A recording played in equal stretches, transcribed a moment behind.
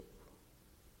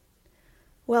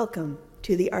Welcome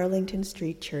to the Arlington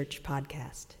Street Church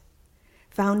podcast.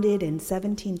 Founded in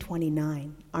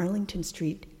 1729, Arlington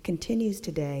Street continues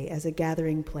today as a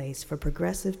gathering place for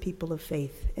progressive people of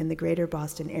faith in the greater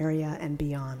Boston area and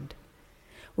beyond.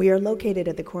 We are located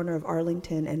at the corner of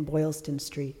Arlington and Boylston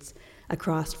Streets,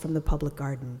 across from the Public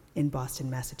Garden in Boston,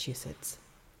 Massachusetts.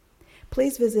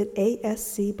 Please visit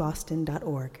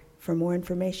ascboston.org for more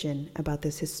information about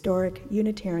this historic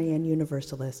Unitarian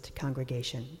Universalist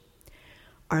congregation.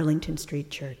 Arlington Street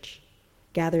Church,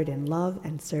 gathered in love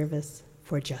and service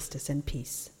for justice and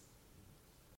peace.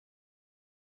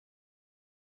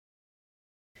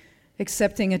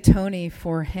 Accepting a Tony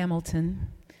for Hamilton,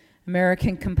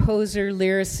 American composer,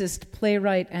 lyricist,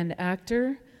 playwright, and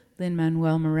actor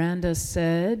Lin-Manuel Miranda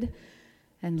said,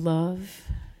 "And love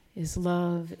is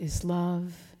love is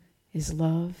love is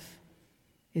love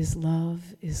is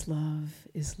love is love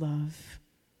is love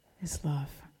is love."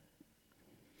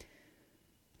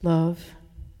 Love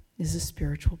is a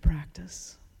spiritual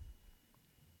practice.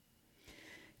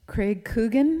 Craig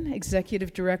Coogan,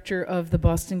 executive director of the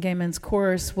Boston Gay Men's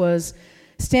Chorus, was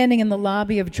standing in the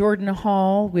lobby of Jordan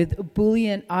Hall with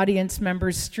ebullient audience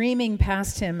members streaming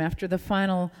past him after the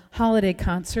final holiday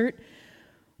concert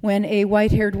when a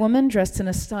white-haired woman dressed in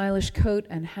a stylish coat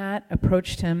and hat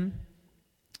approached him.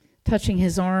 Touching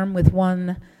his arm with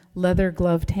one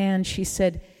leather-gloved hand, she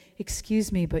said,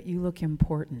 "Excuse me, but you look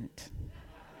important."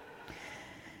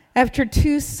 After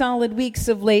 2 solid weeks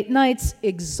of late nights,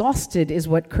 exhausted is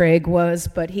what Craig was,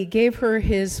 but he gave her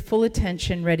his full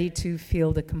attention, ready to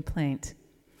field a complaint.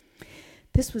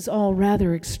 "This was all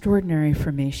rather extraordinary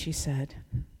for me," she said.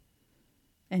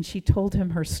 And she told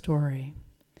him her story.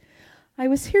 "I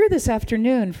was here this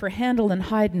afternoon for Handel and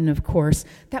Haydn, of course.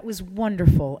 That was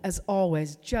wonderful, as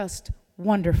always, just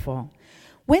wonderful.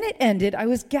 When it ended, I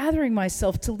was gathering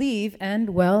myself to leave,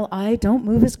 and, well, I don't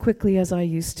move as quickly as I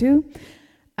used to.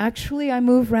 Actually, I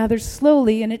move rather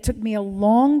slowly, and it took me a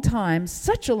long time,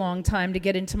 such a long time, to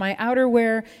get into my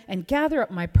outerwear and gather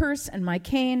up my purse and my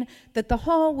cane that the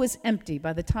hall was empty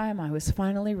by the time I was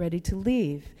finally ready to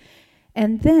leave.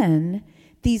 And then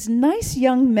these nice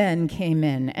young men came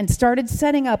in and started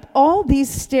setting up all these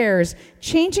stairs,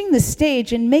 changing the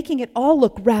stage and making it all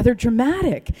look rather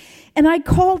dramatic. And I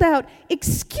called out,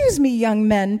 'Excuse me, young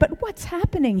men, but what's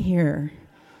happening here?'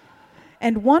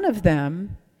 And one of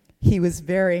them, he was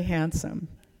very handsome,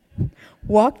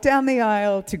 walked down the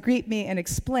aisle to greet me and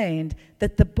explained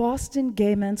that the Boston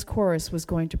Gay Men's Chorus was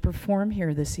going to perform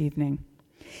here this evening.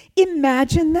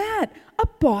 'Imagine that, a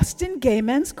Boston Gay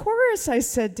Men's Chorus,' I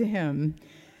said to him.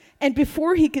 And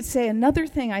before he could say another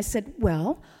thing, I said,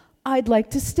 'Well, I'd like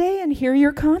to stay and hear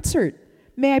your concert.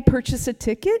 May I purchase a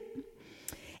ticket?'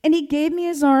 And he gave me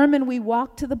his arm, and we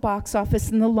walked to the box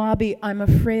office in the lobby. I'm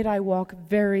afraid I walk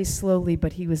very slowly,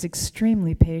 but he was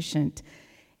extremely patient.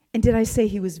 And did I say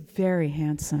he was very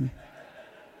handsome?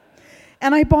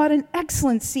 And I bought an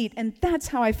excellent seat, and that's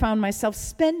how I found myself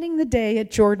spending the day at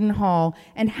Jordan Hall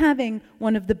and having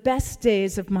one of the best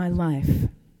days of my life."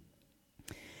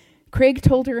 Craig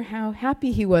told her how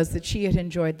happy he was that she had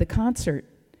enjoyed the concert.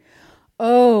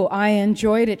 "Oh, I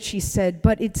enjoyed it," she said,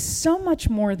 "but it's so much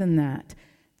more than that.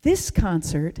 This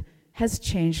concert has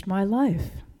changed my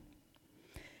life."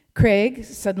 Craig,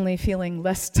 suddenly feeling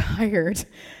less tired,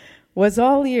 was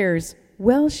all ears.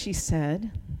 "Well," she said,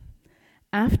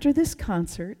 "after this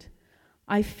concert,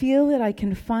 I feel that I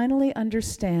can finally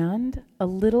understand a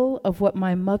little of what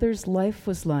my mother's life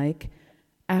was like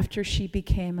after she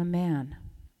became a man.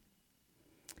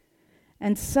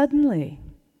 And suddenly,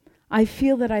 I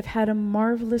feel that I've had a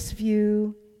marvelous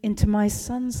view into my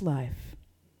son's life.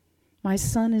 My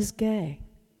son is gay.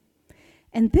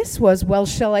 And this was, well,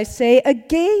 shall I say, a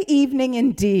gay evening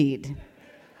indeed.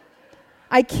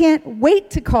 I can't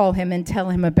wait to call him and tell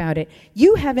him about it.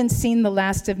 You haven't seen the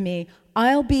last of me.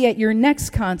 I'll be at your next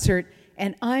concert,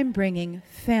 and I'm bringing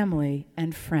family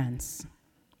and friends."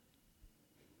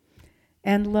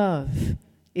 And love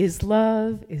is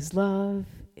love is love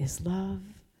is love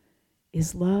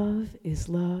is love is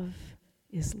love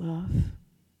is love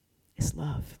is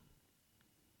love.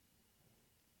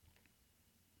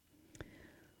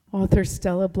 Author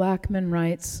Stella Blackman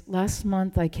writes, "Last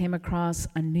month I came across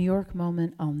a New York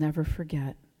moment I'll never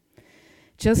forget.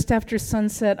 Just after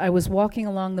sunset, I was walking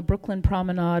along the Brooklyn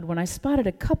Promenade when I spotted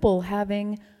a couple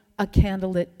having a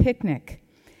candlelit picnic.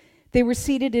 They were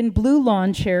seated in blue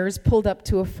lawn chairs pulled up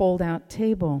to a fold-out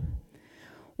table.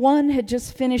 One had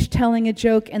just finished telling a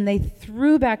joke, and they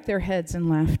threw back their heads in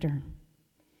laughter.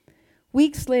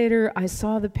 Weeks later, I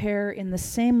saw the pair in the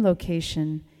same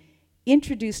location,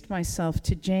 introduced myself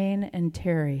to Jane and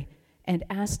Terry, and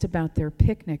asked about their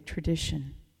picnic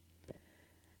tradition.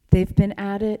 They've been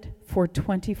at it for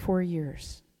 24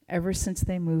 years, ever since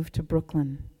they moved to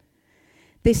Brooklyn.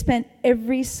 They spent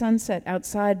every sunset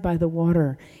outside by the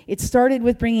water. It started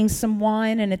with bringing some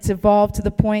wine, and it's evolved to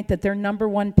the point that their number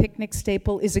one picnic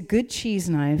staple is a good cheese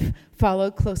knife,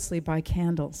 followed closely by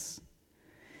candles.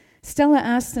 Stella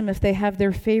asks them if they have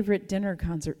their favorite dinner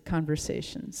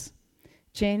conversations.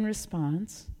 Jane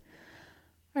responds,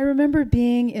 I remember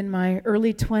being in my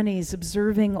early 20s,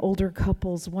 observing older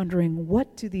couples, wondering,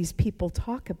 what do these people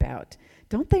talk about?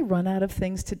 Don't they run out of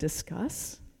things to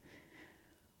discuss?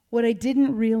 What I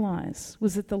didn't realize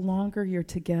was that the longer you're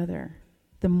together,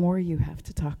 the more you have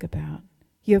to talk about.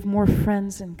 You have more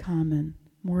friends in common,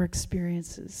 more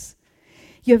experiences.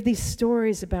 You have these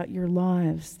stories about your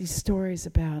lives, these stories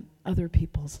about other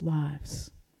people's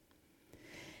lives.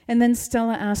 And then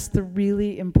Stella asks the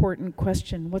really important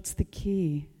question, what's the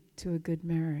key to a good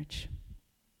marriage?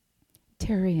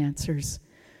 Terry answers,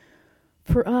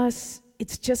 for us,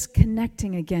 it's just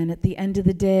connecting again at the end of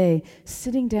the day,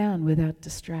 sitting down without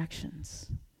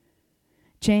distractions.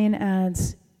 Jane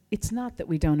adds, it's not that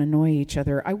we don't annoy each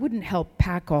other. I wouldn't help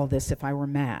pack all this if I were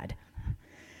mad.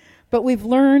 But we've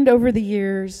learned over the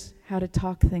years how to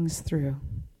talk things through.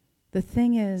 The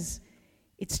thing is,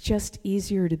 it's just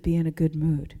easier to be in a good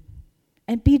mood.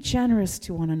 And be generous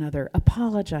to one another.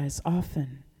 Apologize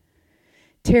often.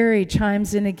 Terry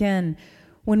chimes in again.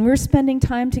 When we're spending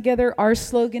time together, our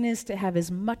slogan is to have as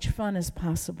much fun as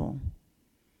possible.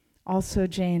 Also,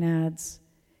 Jane adds,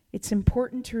 it's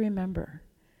important to remember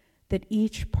that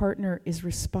each partner is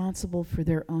responsible for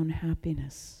their own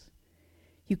happiness.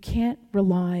 You can't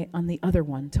rely on the other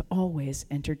one to always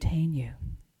entertain you.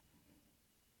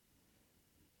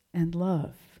 And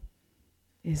love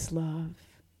is love,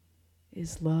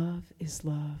 is love, is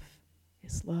love,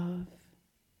 is love,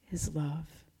 is love,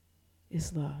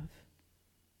 is love,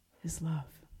 is love.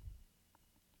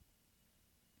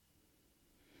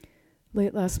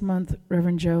 Late last month,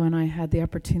 Reverend Joe and I had the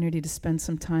opportunity to spend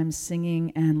some time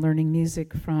singing and learning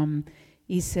music from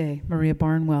Issei Maria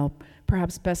Barnwell,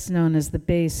 perhaps best known as the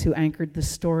bass who anchored the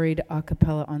storied a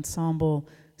cappella ensemble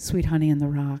Sweet Honey in the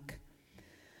Rock.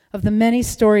 Of the many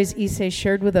stories Issei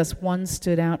shared with us, one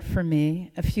stood out for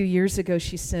me. A few years ago,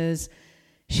 she says,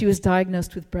 she was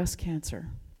diagnosed with breast cancer.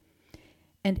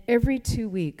 And every 2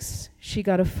 weeks, she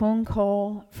got a phone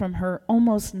call from her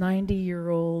almost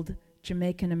 90-year-old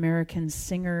Jamaican-American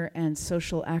singer and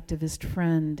social activist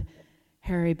friend,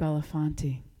 Harry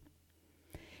Belafonte.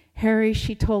 Harry,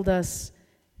 she told us,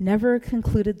 never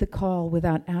concluded the call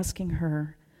without asking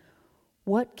her,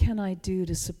 what can I do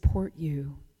to support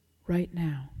you right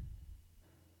now?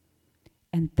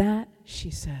 And that,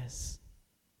 she says,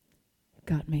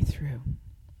 got me through.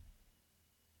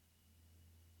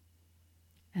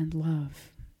 And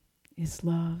love is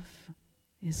love,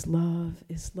 is love,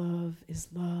 is love, is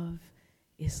love,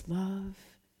 is love,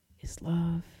 is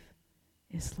love,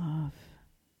 is love,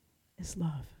 is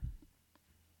love.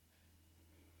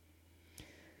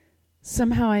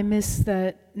 Somehow I miss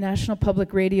that National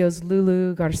Public Radio's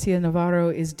Lulu Garcia Navarro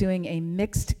is doing a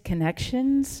Missed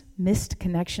Connections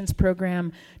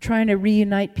program, trying to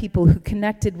reunite people who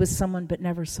connected with someone but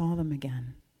never saw them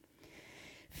again.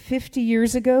 50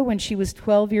 years ago, when she was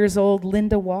 12 years old,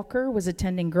 Linda Walker was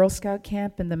attending Girl Scout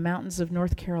camp in the mountains of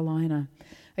North Carolina.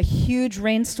 A huge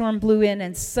rainstorm blew in,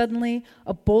 and suddenly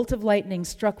a bolt of lightning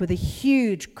struck with a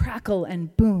huge crackle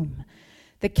and boom.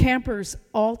 The campers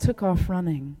all took off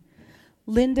running.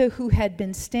 Linda, who had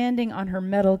been standing on her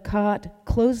metal cot,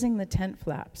 closing the tent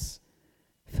flaps,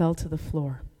 fell to the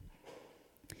floor.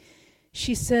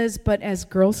 She says, but as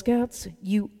Girl Scouts,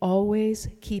 you always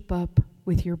keep up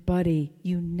with your buddy.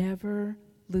 You never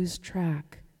lose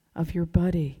track of your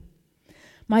buddy.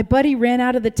 My buddy ran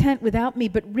out of the tent without me,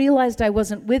 but realized I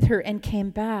wasn't with her and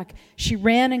came back. She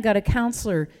ran and got a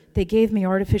counselor. They gave me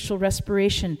artificial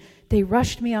respiration. They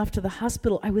rushed me off to the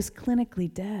hospital. I was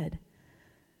clinically dead.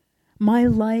 My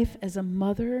life as a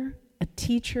mother, a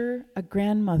teacher, a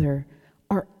grandmother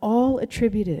are all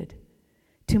attributed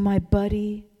to my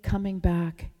buddy coming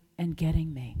back and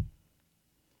getting me.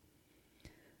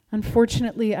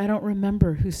 Unfortunately, I don't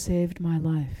remember who saved my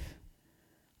life.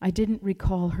 I didn't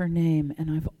recall her name, and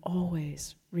I've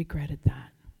always regretted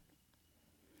that.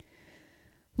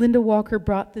 Linda Walker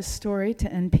brought this story to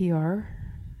NPR.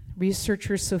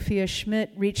 Researcher Sophia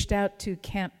Schmidt reached out to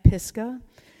Camp Pisgah,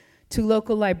 to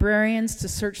local librarians to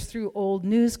search through old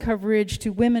news coverage,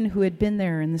 to women who had been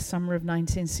there in the summer of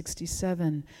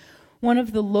 1967. One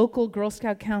of the local Girl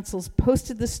Scout councils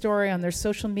posted the story on their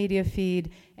social media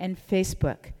feed, and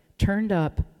Facebook turned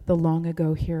up the long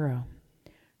ago hero.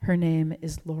 Her name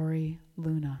is Lori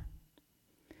Luna.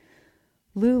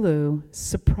 Lulu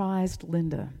surprised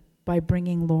Linda by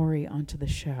bringing Lori onto the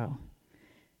show.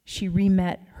 She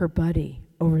re-met her buddy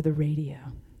over the radio.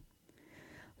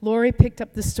 Lori picked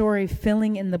up the story,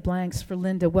 filling in the blanks for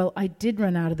Linda. Well, I did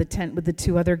run out of the tent with the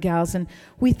two other gals, and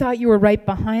we thought you were right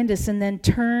behind us, and then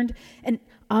turned, and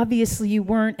obviously you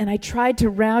weren't, and I tried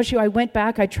to rouse you. I went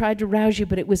back, I tried to rouse you,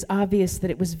 but it was obvious that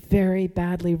it was very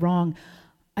badly wrong.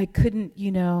 I couldn't,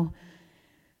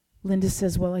 Linda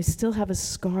says, well, I still have a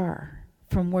scar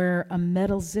from where a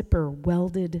metal zipper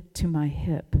welded to my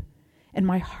hip. And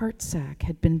my heart sac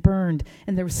had been burned,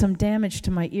 and there was some damage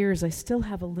to my ears. I still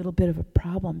have a little bit of a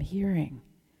problem hearing.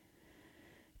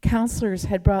 Counselors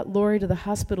had brought Lori to the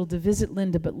hospital to visit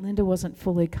Linda, but Linda wasn't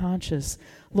fully conscious.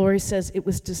 Lori says it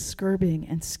was disturbing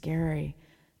and scary.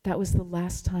 That was the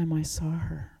last time I saw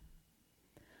her.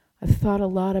 I've thought a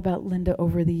lot about Linda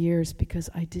over the years because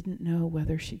I didn't know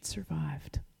whether she'd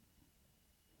survived.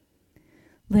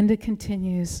 Linda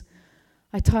continues,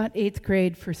 I taught 8th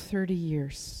grade for 30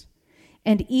 years.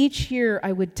 And each year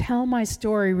I would tell my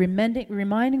story,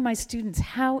 reminding my students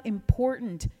how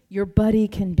important your buddy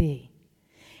can be.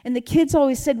 And the kids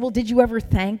always said, well, did you ever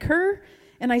thank her?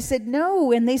 And I said,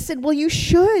 no. And they said, well, you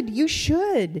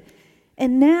should.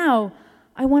 And now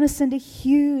I want to send a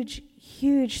huge,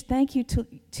 huge thank you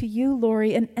to you,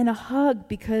 Lori, and a hug,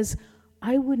 because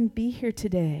I wouldn't be here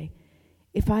today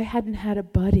if I hadn't had a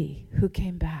buddy who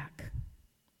came back.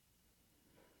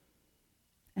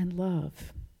 And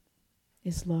love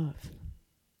is love,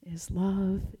 is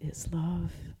love, is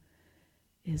love,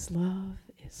 is love,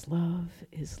 is love,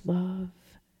 is love,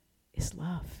 is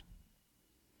love.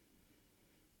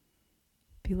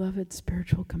 Beloved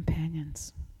spiritual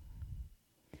companions,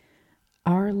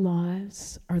 our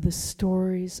lives are the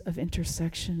stories of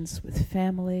intersections with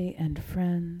family and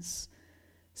friends,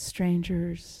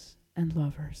 strangers and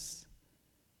lovers.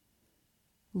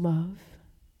 Love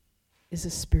is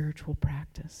a spiritual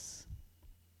practice.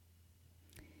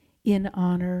 In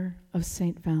honor of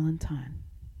Saint Valentine,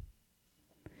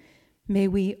 may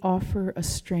we offer a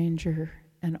stranger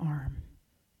an arm.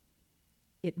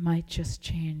 It might just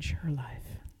change her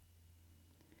life.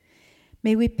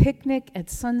 May we picnic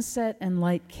at sunset and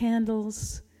light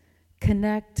candles,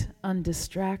 connect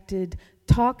undistracted,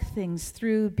 talk things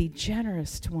through, be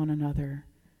generous to one another,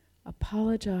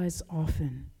 apologize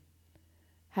often,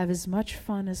 have as much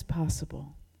fun as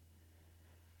possible,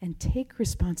 and take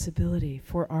responsibility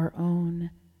for our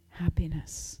own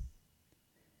happiness.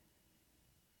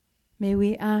 May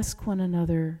we ask one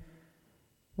another,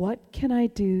 what can I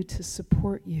do to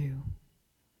support you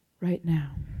right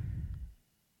now?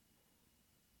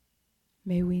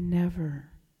 May we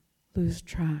never lose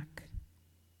track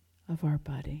of our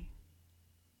buddy.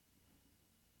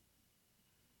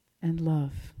 And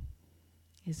love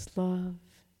is love,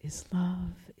 is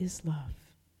love, is love,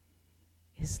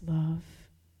 is love,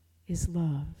 is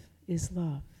love, is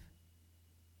love,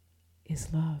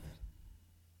 is love.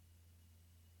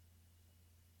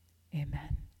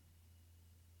 Amen.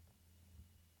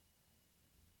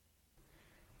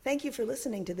 Thank you for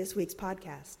listening to this week's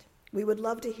podcast. We would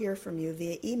love to hear from you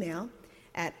via email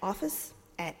at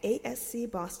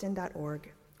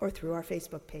office@ascboston.org or through our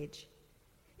Facebook page.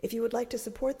 If you would like to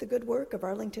support the good work of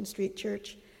Arlington Street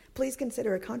Church, please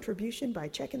consider a contribution by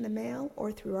check in the mail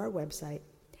or through our website,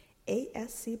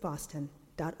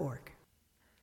 ascboston.org.